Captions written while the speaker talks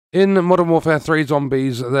In Modern Warfare 3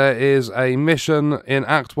 Zombies, there is a mission in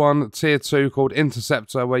Act 1, Tier 2 called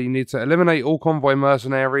Interceptor, where you need to eliminate all convoy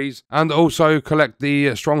mercenaries and also collect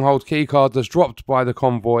the stronghold keycard that's dropped by the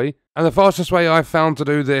convoy. And the fastest way I've found to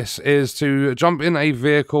do this is to jump in a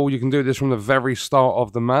vehicle. You can do this from the very start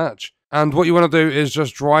of the match. And what you want to do is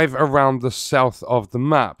just drive around the south of the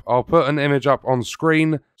map. I'll put an image up on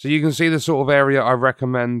screen so you can see the sort of area I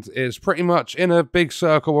recommend. It's pretty much in a big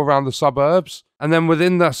circle around the suburbs. And then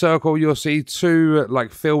within that circle, you'll see two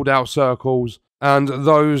filled out circles. And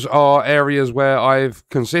those are areas where I've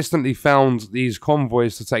consistently found these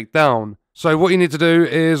convoys to take down. So what you need to do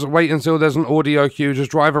is wait until there's an audio cue.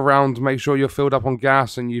 Just drive around, make sure you're filled up on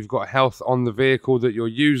gas and you've got health on the vehicle that you're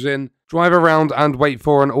using. Drive around and wait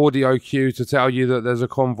for an audio cue to tell you that there's a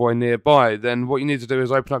convoy nearby. Then what you need to do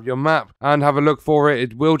is open up your map and have a look for it.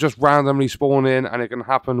 It will just randomly spawn in and it can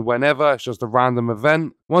happen whenever. It's just a random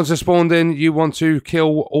event. Once it's spawned in, you want to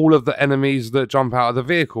kill all of the enemies that jump out of the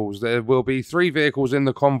vehicles. There will be 3 vehicles in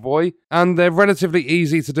the convoy and they're relatively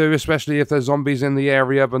easy to do, especially if there's zombies in the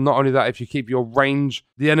area. But not only that, if you keep your range,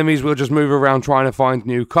 the enemies will just move around trying to find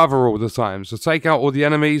new cover all the time. So take out all the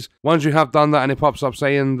enemies. Once you have done that and it pops up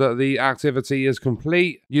saying that the activity is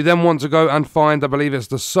complete, you then want to go and find, I believe it's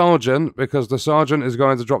the sergeant, because the sergeant is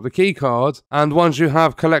going to drop the key card. And once you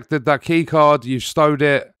have collected that key card, you've stowed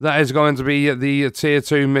it, that is going to be the tier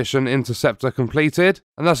 2 mission Interceptor completed.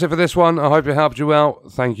 And that's it for this one. I hope it helped you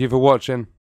out. Thank you for watching.